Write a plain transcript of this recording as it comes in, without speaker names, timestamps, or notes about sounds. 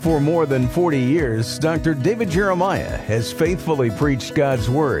For more than 40 years, Dr. David Jeremiah has faithfully preached God's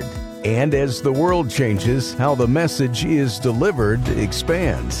Word. And as the world changes, how the message is delivered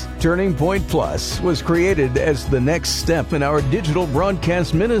expands. Turning Point Plus was created as the next step in our digital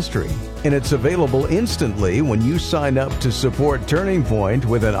broadcast ministry. And it's available instantly when you sign up to support Turning Point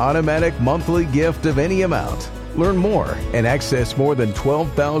with an automatic monthly gift of any amount. Learn more and access more than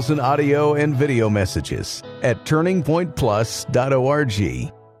 12,000 audio and video messages at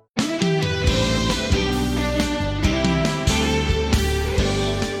turningpointplus.org.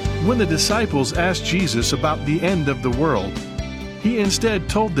 When the disciples asked Jesus about the end of the world, he instead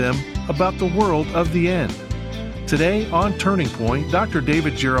told them about the world of the end. Today on Turning Point, Dr.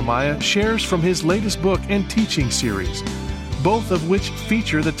 David Jeremiah shares from his latest book and teaching series, both of which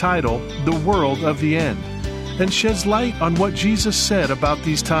feature the title, The World of the End, and sheds light on what Jesus said about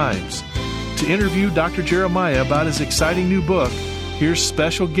these times. To interview Dr. Jeremiah about his exciting new book, here's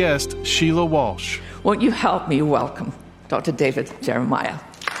special guest Sheila Walsh. Won't you help me welcome Dr. David Jeremiah?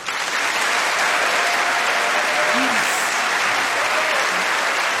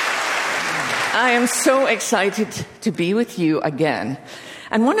 I am so excited to be with you again.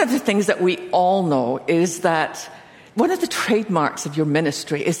 And one of the things that we all know is that one of the trademarks of your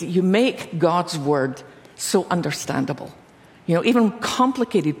ministry is that you make God's Word so understandable. You know, even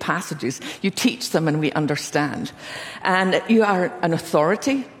complicated passages, you teach them and we understand. And you are an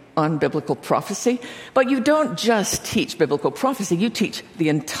authority on biblical prophecy, but you don't just teach biblical prophecy, you teach the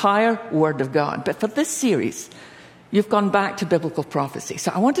entire Word of God. But for this series, you've gone back to biblical prophecy.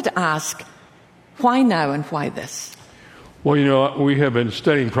 So I wanted to ask, why now and why this? Well, you know, we have been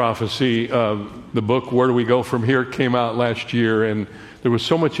studying prophecy. The book, Where Do We Go From Here, came out last year, and there was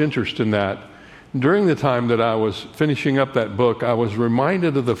so much interest in that. During the time that I was finishing up that book, I was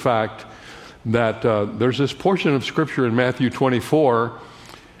reminded of the fact that there's this portion of Scripture in Matthew 24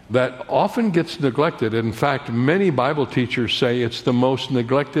 that often gets neglected. In fact, many Bible teachers say it's the most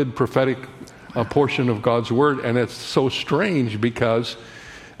neglected prophetic portion of God's Word, and it's so strange because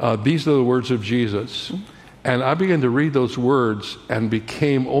these are the words of Jesus. And I began to read those words and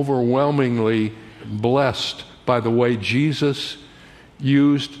became overwhelmingly blessed by the way Jesus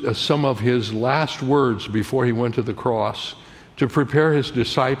used some of his last words before he went to the cross to prepare his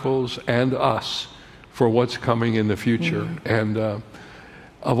disciples and us for what's coming in the future. And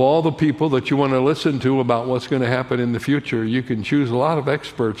of all the people that you want to listen to about what's going to happen in the future, you can choose a lot of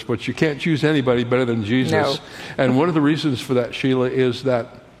experts, but you can't choose anybody better than Jesus. No. And one of the reasons for that, Sheila, is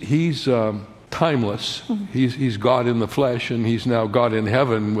that he's timeless. He's God in the flesh, and he's now God in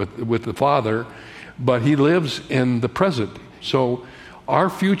heaven with the Father, but he lives in the present. So our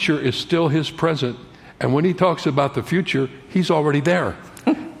future is still his present, and when he talks about the future, he's already there.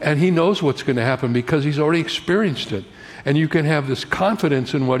 And he knows what's going to happen because he's already experienced it. And you can have this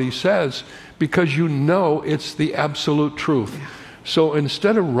confidence in what he says because you know it's the absolute truth. So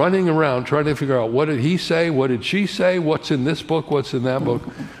instead of running around trying to figure out what did he say, what did she say, what's in this book, what's in that book,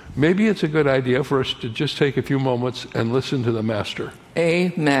 maybe it's a good idea for us to just take a few moments and listen to the Master.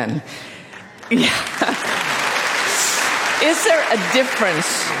 Amen. Yeah. Is there a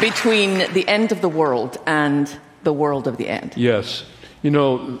difference between the end of the world and the world of the end? Yes. You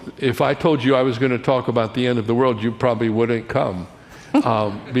know, if I told you I was going to talk about the end of the world, you probably wouldn't come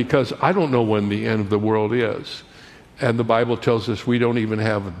because I don't know when the end of the world is. And the Bible tells us we don't even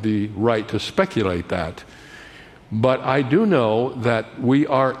have the right to speculate that. But I do know that we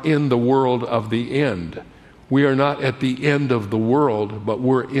are in the world of the end. We are not at the end of the world, but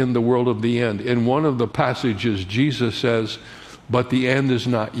we're in the world of the end. In one of the passages, Jesus says, but the end is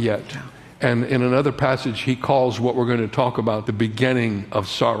not yet. And in another passage, he calls what we're going to talk about the beginning of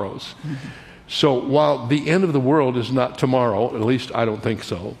sorrows. So while the end of the world is not tomorrow, at least I don't think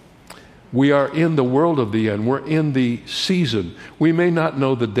so, we are in the world of the end. We're in the season. We may not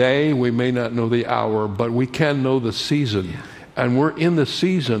know the day, we may not know the hour, but we can know the season. And we're in the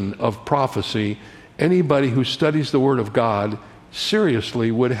season of prophecy. Anybody who studies the Word of God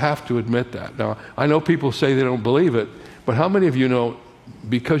seriously would have to admit that. Now, I know people say they don't believe it, but how many of you know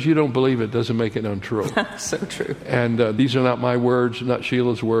because you don't believe it doesn't make it untrue? So true. And these are not my words, not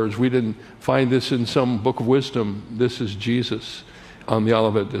Sheila's words. We didn't find this in some book of wisdom. This is Jesus on the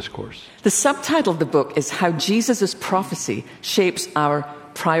Olivet Discourse. The subtitle of the book is How Jesus' Prophecy Shapes Our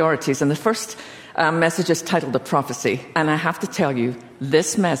Priorities. And the first message is titled The Prophecy. And I have to tell you,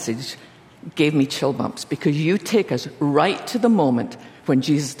 this message gave me chill bumps because you take us right to the moment when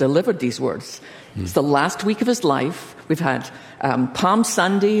Jesus delivered these words. It's the last week of his life. We've had Palm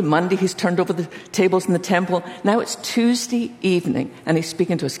Sunday, Monday he's turned over the tables in the temple. Now it's Tuesday evening and he's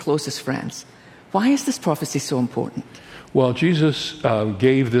speaking to his closest friends. Why is this prophecy so important? Well, Jesus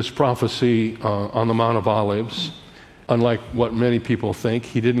gave this prophecy on the Mount of Olives. Unlike what many people think,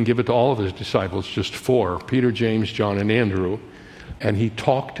 he didn't give it to all of his disciples, just 4, Peter, James, John, and Andrew. And he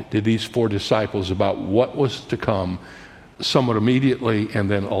talked to these 4 disciples about what was to come somewhat immediately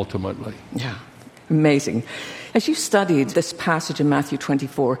and then ultimately. Yeah, amazing. As you studied this passage in Matthew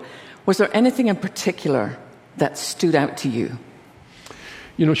 24, was there anything in particular that stood out to you?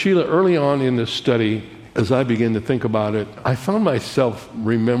 You know, Sheila, early on in this study, as I began to think about it, I found myself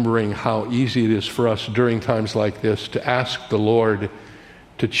remembering how easy it is for us during times like this to ask the Lord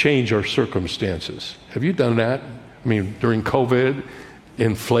to change our circumstances. Have you done that? I mean, during COVID,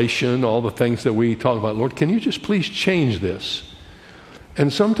 inflation, all the things that we talk about, Lord, can you just please change this?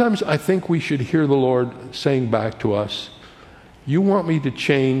 And sometimes I think we should hear the Lord saying back to us, you want me to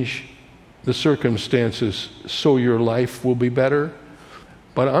change the circumstances so your life will be better?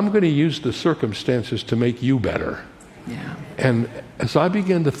 But I'm going to use the circumstances to make you better. Yeah. And as I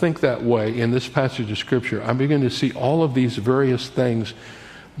begin to think that way in this passage of Scripture, I begin to see all of these various things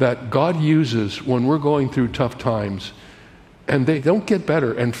that God uses when we're going through tough times. And they don't get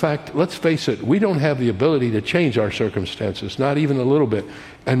better. In fact, let's face it, we don't have the ability to change our circumstances, not even a little bit.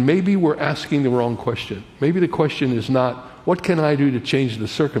 And maybe we're asking the wrong question. Maybe the question is not, what can I do to change the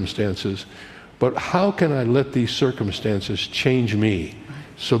circumstances? But how can I let these circumstances change me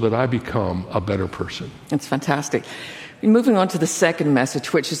so that I become a better person? It's fantastic. Moving on to the second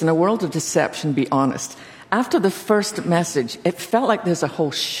message, which is in a world of deception, be honest. After the first message, it felt like there's a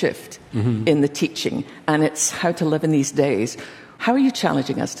whole shift in the teaching, and it's how to live in these days. How are you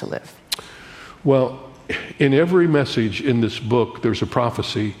challenging us to live? Well, in every message in this book, there's a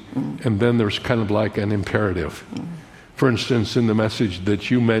prophecy, and then there's kind of like an imperative. For instance, in the message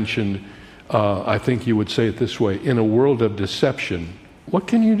that you mentioned, I think you would say it this way: in a world of deception, what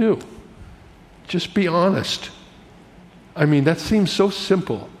can you do? Just be honest. I mean, that seems so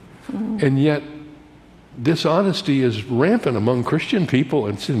simple. And yet, dishonesty is rampant among Christian people,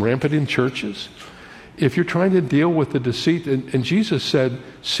 and it's rampant in churches. If you're trying to deal with the deceit, and Jesus said,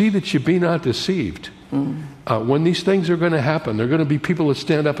 see that you be not deceived. When these things are going to happen, there are going to be people that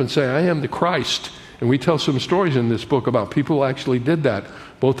stand up and say, I am the Christ. And we tell some stories in this book about people who actually did that,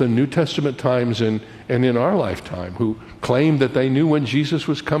 both in New Testament times and in our lifetime, who claimed that they knew when Jesus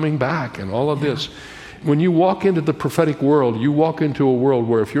was coming back and all of this. When you walk into the prophetic world, you walk into a world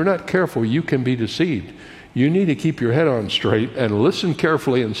where if you're not careful, you can be deceived. You need to keep your head on straight and listen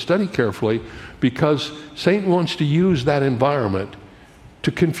carefully and study carefully, because Satan wants to use that environment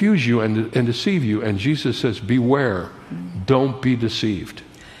to confuse you and deceive you. And Jesus says, beware, don't be deceived.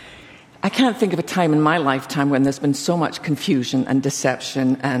 I can't think of a time in my lifetime when there's been so much confusion and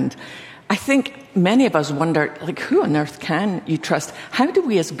deception, and I think many of us wonder, like, who on earth can you trust? How do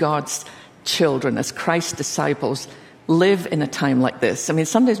we as God's children, as Christ's disciples, live in a time like this? I mean,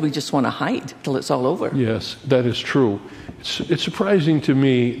 some days we just want to hide till it's all over. Yes, that is true. It's surprising to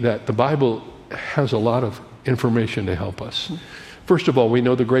me that the Bible has a lot of information to help us. First of all, we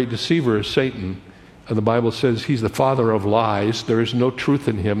know the great deceiver is Satan. And the Bible says he's the father of lies. There is no truth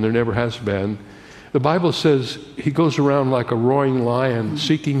in him. There never has been. The Bible says he goes around like a roaring lion,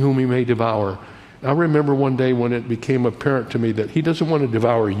 seeking whom he may devour. I remember one day when it became apparent to me that he doesn't want to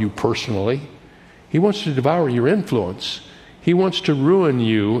devour you personally. He wants to devour your influence. He wants to ruin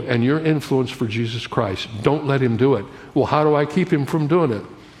you and your influence for Jesus Christ. Don't let him do it. Well, how do I keep him from doing it?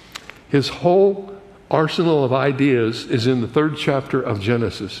 His whole arsenal of ideas is in the 3rd chapter of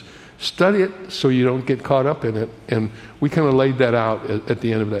Genesis. Study it so you don't get caught up in it. And we kind of laid that out at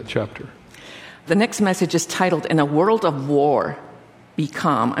the end of that chapter. The next message is titled, In a World of War, Be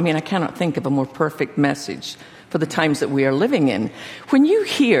Calm. I mean, I cannot think of a more perfect message for the times that we are living in. When you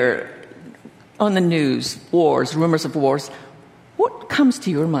hear on the news wars, rumors of wars, what comes to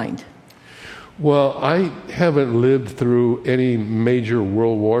your mind? Well, I haven't lived through any major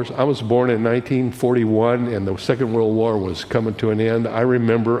world wars. I was born in 1941, and the Second World War was coming to an end. I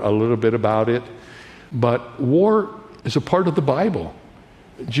remember a little bit about it. But war is a part of the Bible.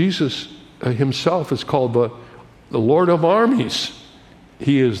 Jesus himself is called the Lord of armies.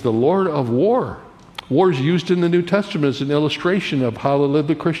 He is the Lord of war. War is used in the New Testament as an illustration of how to live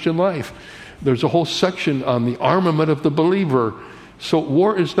the Christian life. There's a whole section on the armament of the believer. So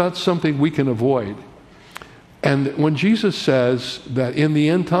war is not something we can avoid. And when Jesus says that in the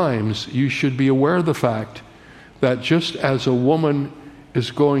end times, you should be aware of the fact that just as a woman is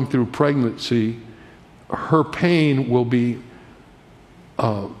going through pregnancy, her pain will be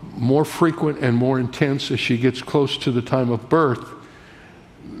more frequent and more intense as she gets close to the time of birth.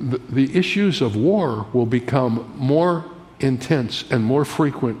 The issues of war will become more intense and more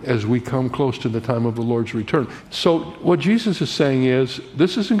frequent as we come close to the time of the Lord's return. So what Jesus is saying is,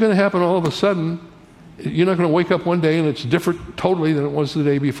 this isn't going to happen all of a sudden. You're not going to wake up one day and it's different totally than it was the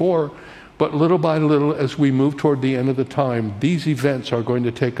day before. But little by little, as we move toward the end of the time, these events are going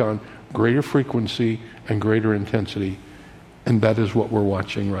to take on greater frequency and greater intensity. And that is what we're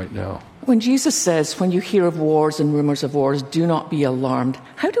watching right now. When Jesus says, when you hear of wars and rumors of wars, do not be alarmed,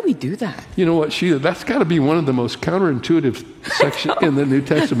 how do we do that? You know what, Sheila, that's got to be one of the most counterintuitive sections in the New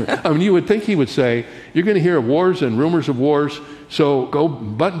Testament. I mean, you would think he would say, you're going to hear of wars and rumors of wars, so go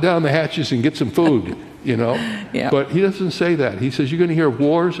button down the hatches and get some food, you know. Yeah. But he doesn't say that. He says, you're going to hear of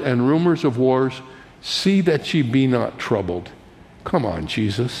wars and rumors of wars. See that ye be not troubled. Come on,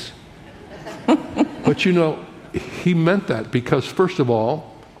 Jesus. But you know, he meant that because, first of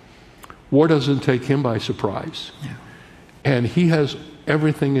all, war doesn't take him by surprise. No. And he has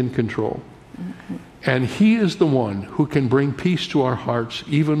everything in control. Mm-hmm. And he is the one who can bring peace to our hearts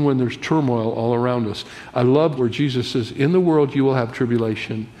even when there's turmoil all around us. I love where Jesus says, in the world you will have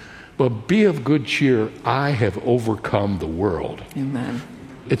tribulation, but be of good cheer. I have overcome the world. Amen.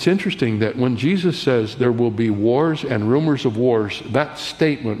 It's interesting that when Jesus says there will be wars and rumors of wars, that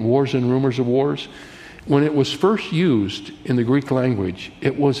statement, wars and rumors of wars, when it was first used in the Greek language,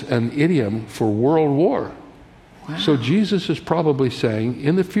 it was an idiom for world war. Wow. So Jesus is probably saying,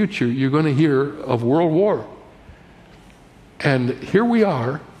 in the future, you're going to hear of world war. And here we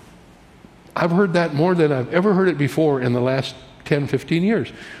are. I've heard that more than I've ever heard it before in the last 10, 15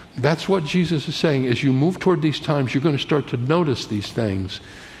 years. That's what Jesus is saying. As you move toward these times, you're going to start to notice these things.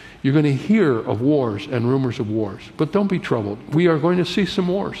 You're going to hear of wars and rumors of wars. But don't be troubled. We are going to see some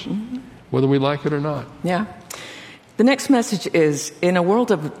wars. Mm-hmm. Whether we like it or not. Yeah. The next message is, in a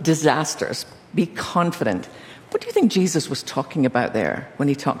world of disasters, be confident. What do you think Jesus was talking about there when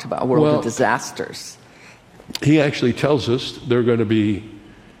he talked about a world of disasters? He actually tells us there are going to be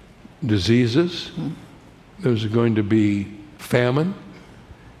diseases, mm-hmm. there's going to be famine,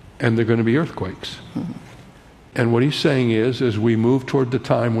 and there are going to be earthquakes. Mm-hmm. And what he's saying is, as we move toward the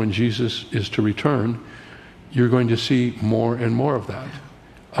time when Jesus is to return, you're going to see more and more of that.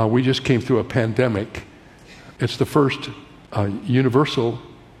 We just came through a pandemic. It's the first universal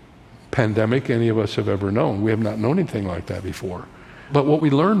pandemic any of us have ever known. We have not known anything like that before. But what we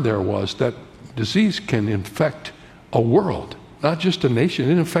learned there was that disease can infect a world, not just a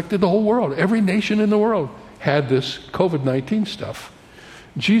nation. It infected the whole world. Every nation in the world had this COVID-19 stuff.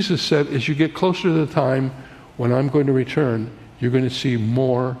 Jesus said, as you get closer to the time when I'm going to return, you're going to see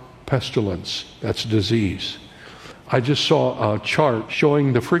more pestilence. That's disease. I just saw a chart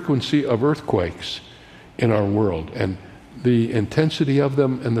showing the frequency of earthquakes in our world and the intensity of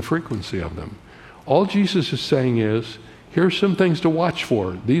them and the frequency of them. All Jesus is saying is, here's some things to watch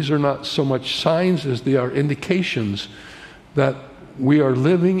for. These are not so much signs as they are indications that we are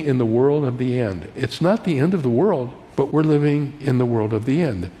living in the world of the end. It's not the end of the world, but we're living in the world of the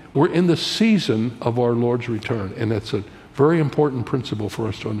end. We're in the season of our Lord's return, and that's a very important principle for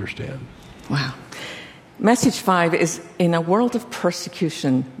us to understand. Wow. Message 5 is, in a world of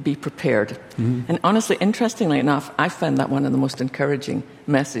persecution, be prepared. Mm-hmm. And honestly, interestingly enough, I found that one of the most encouraging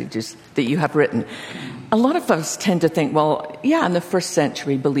messages that you have written. A lot of us tend to think, well, yeah, in the first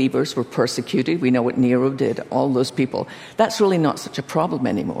century, believers were persecuted. We know what Nero did, all those people. That's really not such a problem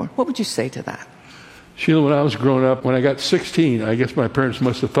anymore. What would you say to that? Sheila, when I was growing up, when I got 16, I guess my parents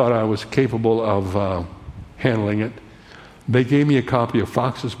must have thought I was capable of handling it. They gave me a copy of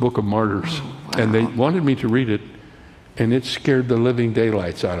Fox's Book of Martyrs, wow. And they wanted me to read it, and it scared the living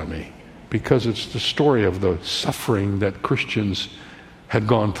daylights out of me because it's the story of the suffering that Christians had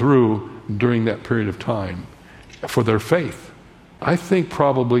gone through during that period of time for their faith. I think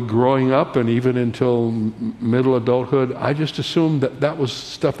probably growing up and even until middle adulthood, I just assumed that that was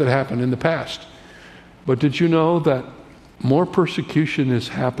stuff that happened in the past. But did you know that more persecution has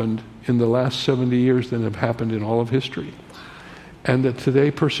happened in the last 70 years than have happened in all of history? And that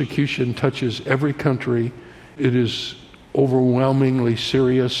today persecution touches every country. It is overwhelmingly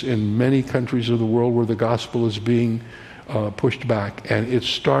serious in many countries of the world where the gospel is being pushed back. And it's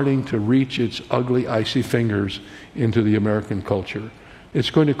starting to reach its ugly, icy fingers into the American culture. It's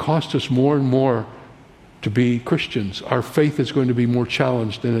going to cost us more and more to be Christians. Our faith is going to be more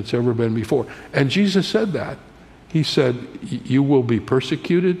challenged than it's ever been before. And Jesus said that. He said, you will be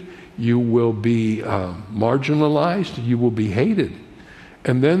persecuted. You will be marginalized. You will be hated.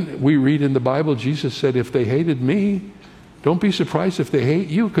 And then we read in the Bible, Jesus said, if they hated me, don't be surprised if they hate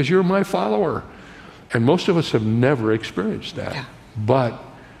you because you're my follower. And most of us have never experienced that. Yeah. But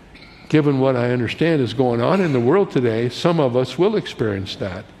given what I understand is going on in the world today, some of us will experience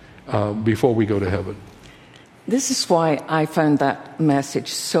that before we go to heaven. This is why I found that message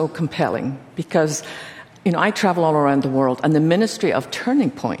so compelling, because, I travel all around the world, and the ministry of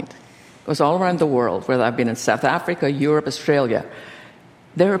Turning Point goes all around the world, whether I've been in South Africa, Europe, Australia.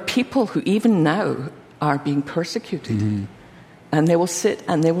 There are people who even now are being persecuted, and they will sit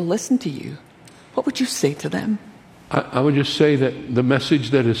and they will listen to you. What would you say to them? I would just say that the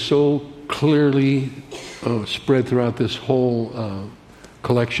message that is so clearly spread throughout this whole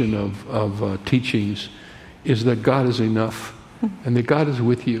collection of teachings is that God is enough and that God is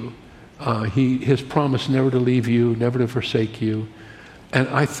with you. His promise never to leave you, never to forsake you. And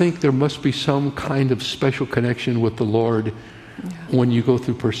I think there must be some kind of special connection with the Lord when you go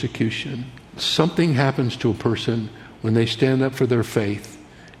through persecution. Something happens to a person when they stand up for their faith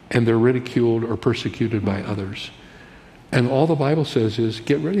and they're ridiculed or persecuted by others. And all the Bible says is,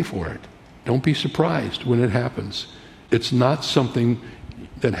 get ready for it. Don't be surprised when it happens. It's not something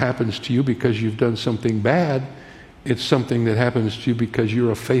that happens to you because you've done something bad. It's something that happens to you because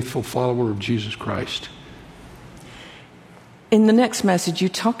you're a faithful follower of Jesus Christ. In the next message, you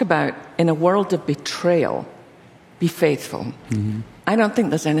talk about, in a world of betrayal, be faithful. I don't think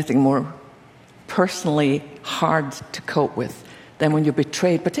there's anything more personally hard to cope with than when you're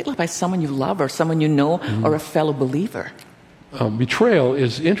betrayed, particularly by someone you love or someone you know or a fellow believer. Betrayal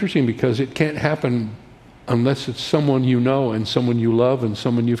is interesting because it can't happen unless it's someone you know and someone you love and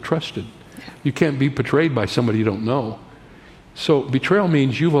someone you've trusted. You can't be betrayed by somebody you don't know. So betrayal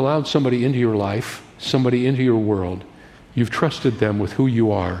means you've allowed somebody into your life, somebody into your world. You've trusted them with who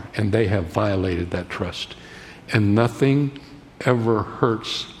you are, and they have violated that trust. And nothing ever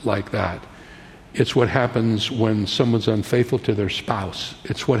hurts like that. It's what happens when someone's unfaithful to their spouse.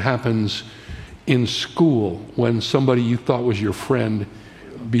 It's what happens in school when somebody you thought was your friend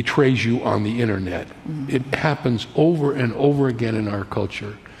betrays you on the internet. It happens over and over again in our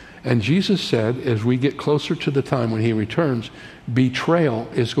culture. And Jesus said, as we get closer to the time when he returns, betrayal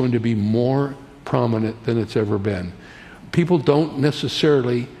is going to be more prominent than it's ever been. People don't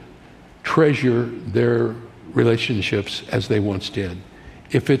necessarily treasure their relationships as they once did.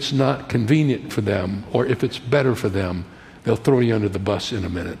 If it's not convenient for them, or if it's better for them, they'll throw you under the bus in a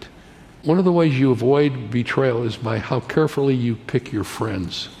minute. One of the ways you avoid betrayal is by how carefully you pick your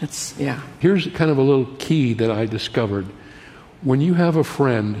friends. Here's kind of a little key that I discovered. When you have a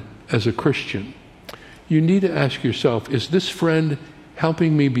friend as a Christian, you need to ask yourself, is this friend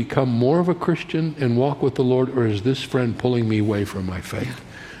helping me become more of a Christian and walk with the Lord, or is this friend pulling me away from my faith?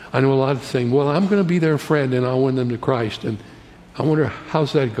 I know a lot of saying, well, I'm going to be their friend and I'll win them to Christ. And I wonder,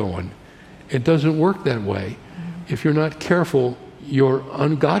 how's that going? It doesn't work that way. If you're not careful, your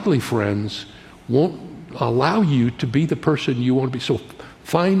ungodly friends won't allow you to be the person you want to be. So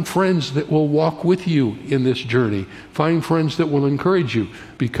find friends that will walk with you in this journey. Find friends that will encourage you.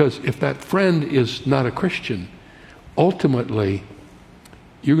 Because if that friend is not a Christian, ultimately,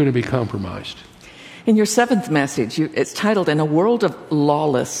 you're going to be compromised. In your 7th message, it's titled, In a World of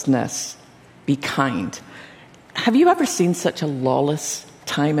Lawlessness, Be Kind. Have you ever seen such a lawless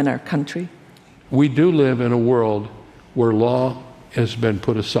time in our country? We do live in a world where law has been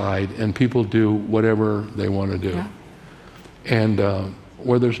put aside and people do whatever they want to do. And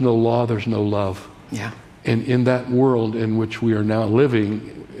where there's no law, there's no love. And in that world in which we are now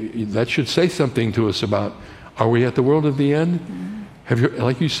living, that should say something to us about, are we at the world of the end? Have you,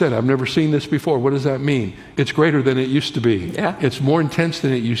 like you said, I've never seen this before. What does that mean? It's greater than it used to be. It's more intense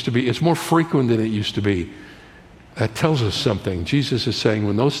than it used to be. It's more frequent than it used to be. That tells us something. Jesus is saying,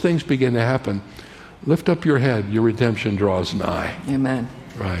 when those things begin to happen, lift up your head, your redemption draws nigh. Amen.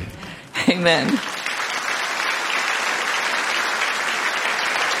 Right. Amen.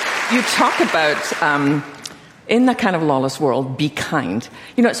 You talk about, in that kind of lawless world, be kind.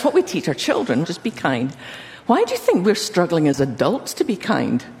 It's what we teach our children, just be kind. Why do you think we're struggling as adults to be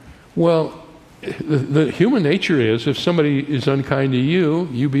kind? Well, the human nature is, if somebody is unkind to you,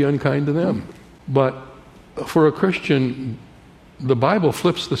 you be unkind to them. But for a Christian, the Bible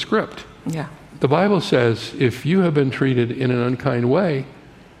flips the script. The Bible says, if you have been treated in an unkind way,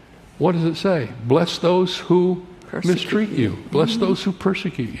 what does it say? Bless those who mistreat you. Bless those who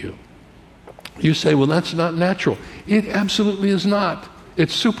persecute you. You say, well, that's not natural. It absolutely is not.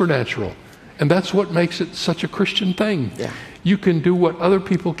 It's supernatural. And that's what makes it such a Christian thing. You can do what other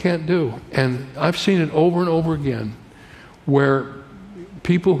people can't do. And I've seen it over and over again, where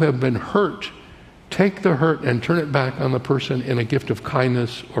people who have been hurt take the hurt and turn it back on the person in a gift of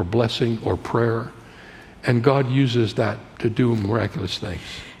kindness or blessing or prayer. And God uses that to do miraculous things.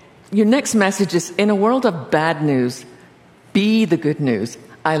 Your next message is, in a world of bad news, be the good news.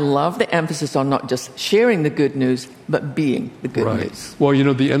 I love the emphasis on not just sharing the good news, but being the good news. Well,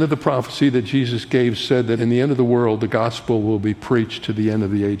 the end of the prophecy that Jesus gave said that in the end of the world, the gospel will be preached to the end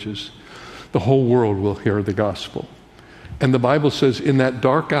of the ages. The whole world will hear the gospel. And the Bible says in that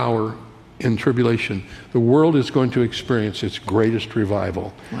dark hour in tribulation, the world is going to experience its greatest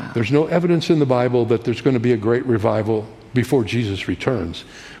revival. Wow. There's no evidence in the Bible that there's going to be a great revival before Jesus returns.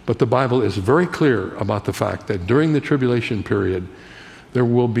 But the Bible is very clear about the fact that during the tribulation period, there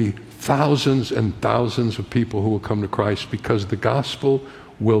will be thousands and thousands of people who will come to Christ because the gospel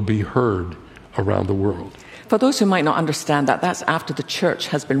will be heard around the world. For those who might not understand that, that's after the church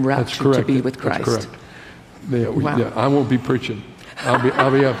has been raptured to be with Christ. That's correct. Yeah, Wow. I won't be preaching.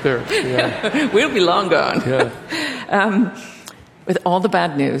 I'll be up there. Yeah. We'll be long gone. Yeah. With all the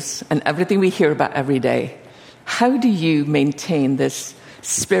bad news and everything we hear about every day, how do you maintain this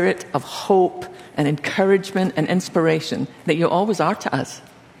spirit of hope and encouragement and inspiration that you always are to us?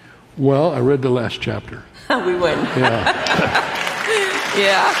 Well, I read the last chapter. We win. Yeah.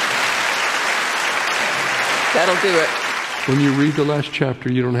 Yeah. That'll do it. When you read the last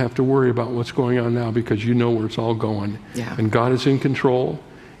chapter, you don't have to worry about what's going on now because you know where it's all going. Yeah. And God is in control.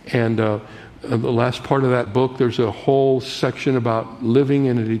 And the last part of that book, there's a whole section about living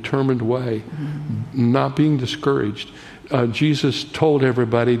in a determined way, not being discouraged. Jesus told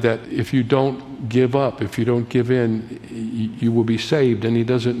everybody that if you don't give up, if you don't give in, you will be saved. And he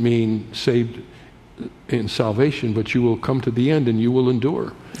doesn't mean saved in salvation, but you will come to the end and you will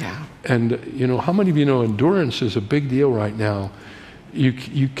endure. Yeah. And, how many of you know endurance is a big deal right now?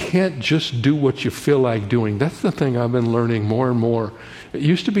 You can't just do what you feel like doing. That's the thing I've been learning more and more. It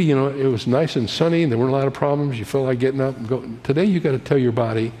used to be, it was nice and sunny and there weren't a lot of problems. You feel like getting up and go. Today you got to tell your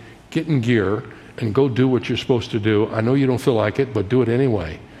body, get in gear and go do what you're supposed to do. I know you don't feel like it, but do it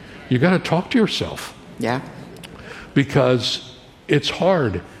anyway. You got to talk to yourself. Yeah. Because it's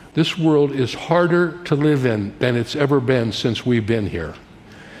hard. This world is harder to live in than it's ever been since we've been here.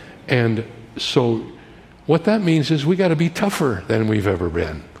 And so what that means is we got to be tougher than we've ever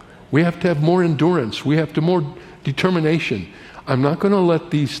been. We have to have more endurance. We have to more determination. I'm not going to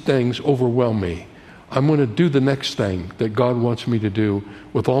let these things overwhelm me. I'm going to do the next thing that God wants me to do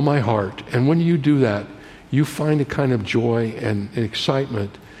with all my heart. And when you do that, you find a kind of joy and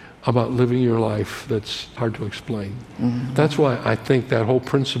excitement about living your life that's hard to explain. Mm-hmm. That's why I think that whole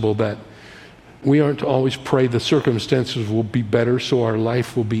principle that we aren't to always pray the circumstances will be better so our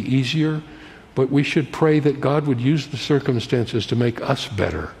life will be easier, but we should pray that God would use the circumstances to make us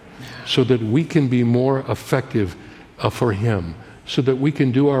better so that we can be more effective for Him, so that we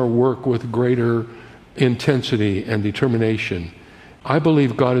can do our work with greater intensity and determination. I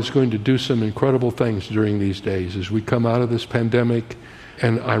believe God is going to do some incredible things during these days as we come out of this pandemic.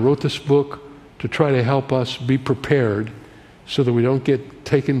 And I wrote this book to try to help us be prepared so that we don't get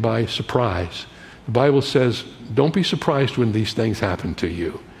taken by surprise. The Bible says, don't be surprised when these things happen to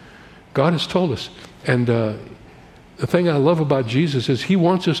you. God has told us. And the thing I love about Jesus is He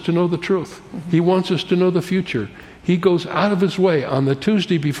wants us to know the truth. He wants us to know the future. He goes out of His way on the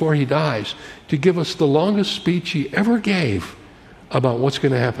Tuesday before He dies to give us the longest speech He ever gave about what's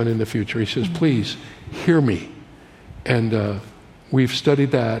going to happen in the future. He says, please, hear me. And we've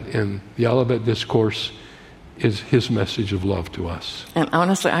studied that, and the Olivet Discourse is His message of love to us. And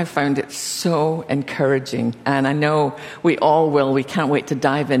honestly, I found it so encouraging. And I know we all will. We can't wait to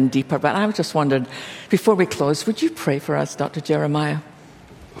dive in deeper. But I just wondered, before we close, would you pray for us, Dr. Jeremiah?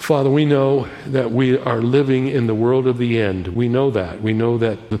 Father, we know that we are living in the world of the end. We know that. We know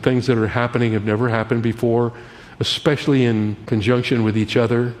that the things that are happening have never happened before, especially in conjunction with each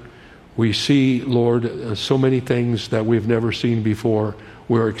other. We see, Lord, so many things that we've never seen before.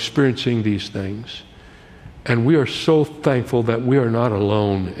 We're experiencing these things. And we are so thankful that we are not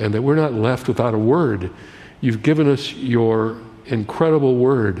alone and that we're not left without a word. You've given us your incredible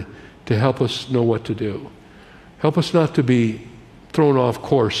word to help us know what to do. Help us not to be thrown off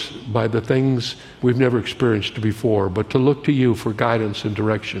course by the things we've never experienced before, but to look to you for guidance and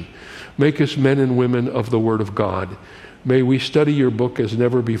direction. Make us men and women of the Word of God. May we study your book as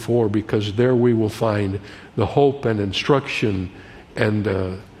never before, because there we will find the hope and instruction,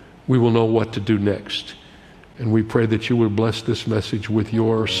 and we will know what to do next. And we pray that you would bless this message with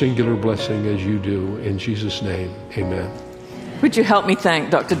your singular blessing as you do. In Jesus' name, amen. Would you help me thank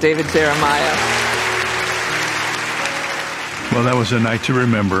Dr. David Jeremiah? Well, that was a night to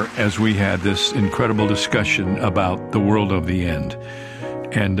remember as we had this incredible discussion about the world of the end.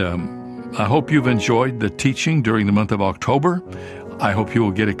 And I hope you've enjoyed the teaching during the month of October. I hope you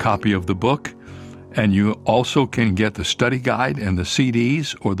will get a copy of the book. And you also can get the study guide and the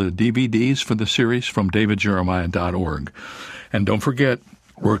CDs or the DVDs for the series from davidjeremiah.org. And don't forget,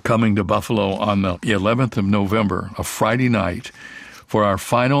 We're coming to Buffalo on the 11th of November, a Friday night, for our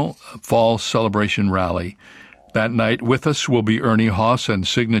final fall celebration rally. That night with us will be Ernie Haas and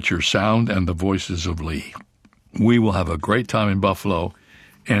Signature Sound and the Voices of Lee. We will have a great time in Buffalo,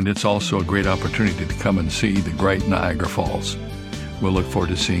 and it's also a great opportunity to come and see the great Niagara Falls. We'll look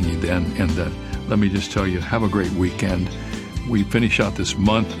forward to seeing you then. And let me just tell you, have a great weekend. We finish out this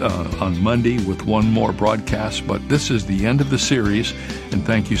month on Monday with one more broadcast, but this is the end of the series, and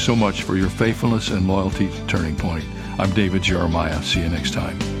thank you so much for your faithfulness and loyalty to Turning Point. I'm David Jeremiah. See you next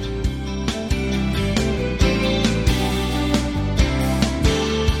time.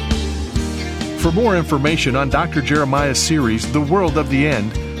 For more information on Dr. Jeremiah's series, The World of the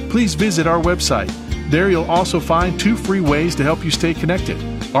End, please visit our website. There you'll also find 2 free ways to help you stay connected: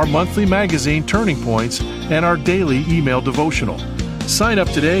 our monthly magazine, Turning Points, and our daily email devotional. Sign up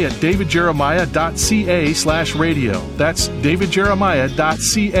today at davidjeremiah.ca/radio. That's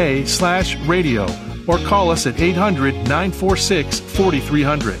davidjeremiah.ca/radio. Or call us at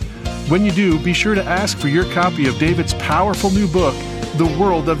 800-946-4300. When you do, be sure to ask for your copy of David's powerful new book, The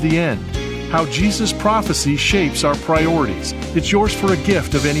World of the End: How Jesus' Prophecy Shapes Our Priorities. It's yours for a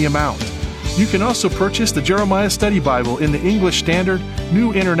gift of any amount. You can also purchase the Jeremiah Study Bible in the English Standard,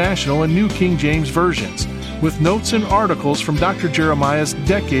 New International, and New King James versions, with notes and articles from Dr. Jeremiah's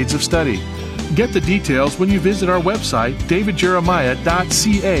decades of study. Get the details when you visit our website,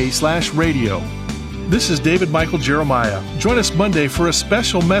 davidjeremiah.ca/radio. This is David Michael Jeremiah. Join us Monday for a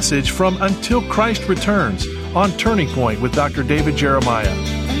special message from Until Christ Returns on Turning Point with Dr. David Jeremiah.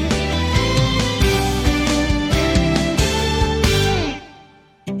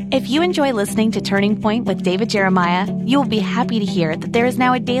 If you enjoy listening to Turning Point with David Jeremiah, you will be happy to hear that there is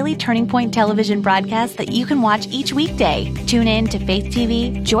now a daily Turning Point television broadcast that you can watch each weekday. Tune in to Faith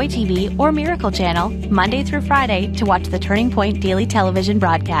TV, Joy TV, or Miracle Channel, Monday through Friday, to watch the Turning Point daily television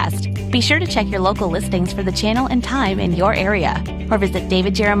broadcast. Be sure to check your local listings for the channel and time in your area, or visit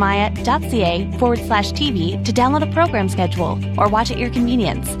davidjeremiah.ca/TV to download a program schedule or watch at your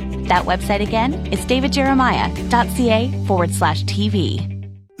convenience. That website again is davidjeremiah.ca/TV.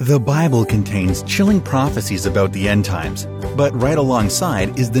 The Bible contains chilling prophecies about the end times, but right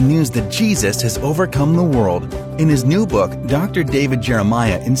alongside is the news that Jesus has overcome the world. In his new book, Dr. David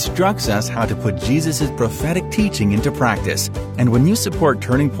Jeremiah instructs us how to put Jesus' prophetic teaching into practice. And when you support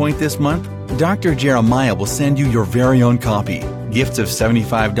Turning Point this month, Dr. Jeremiah will send you your very own copy. Gifts of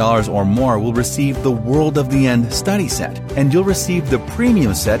 $75 or more will receive the World of the End study set, and you'll receive the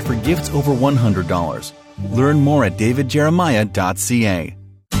premium set for gifts over $100. Learn more at davidjeremiah.ca.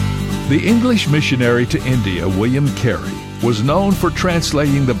 The English missionary to India, William Carey, was known for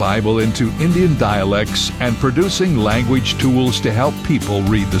translating the Bible into Indian dialects and producing language tools to help people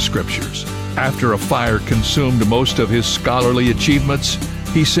read the Scriptures. After a fire consumed most of his scholarly achievements,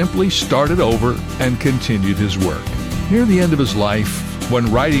 he simply started over and continued his work. Near the end of his life,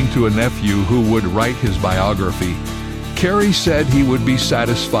 when writing to a nephew who would write his biography, Carey said he would be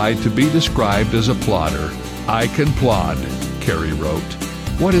satisfied to be described as a plodder. "I can plod," Carey wrote.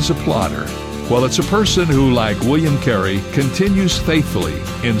 What is a plodder? Well, it's a person who, like William Carey, continues faithfully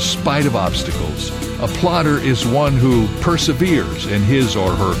in spite of obstacles. A plodder is one who perseveres in his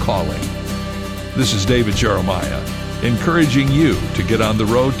or her calling. This is David Jeremiah, encouraging you to get on the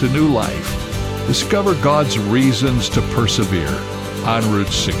road to new life. Discover God's reasons to persevere on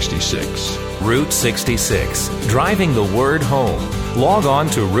Route 66. Route 66, driving the word home. Log on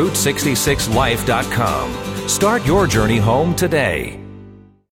to Route66Life.com. Start your journey home today.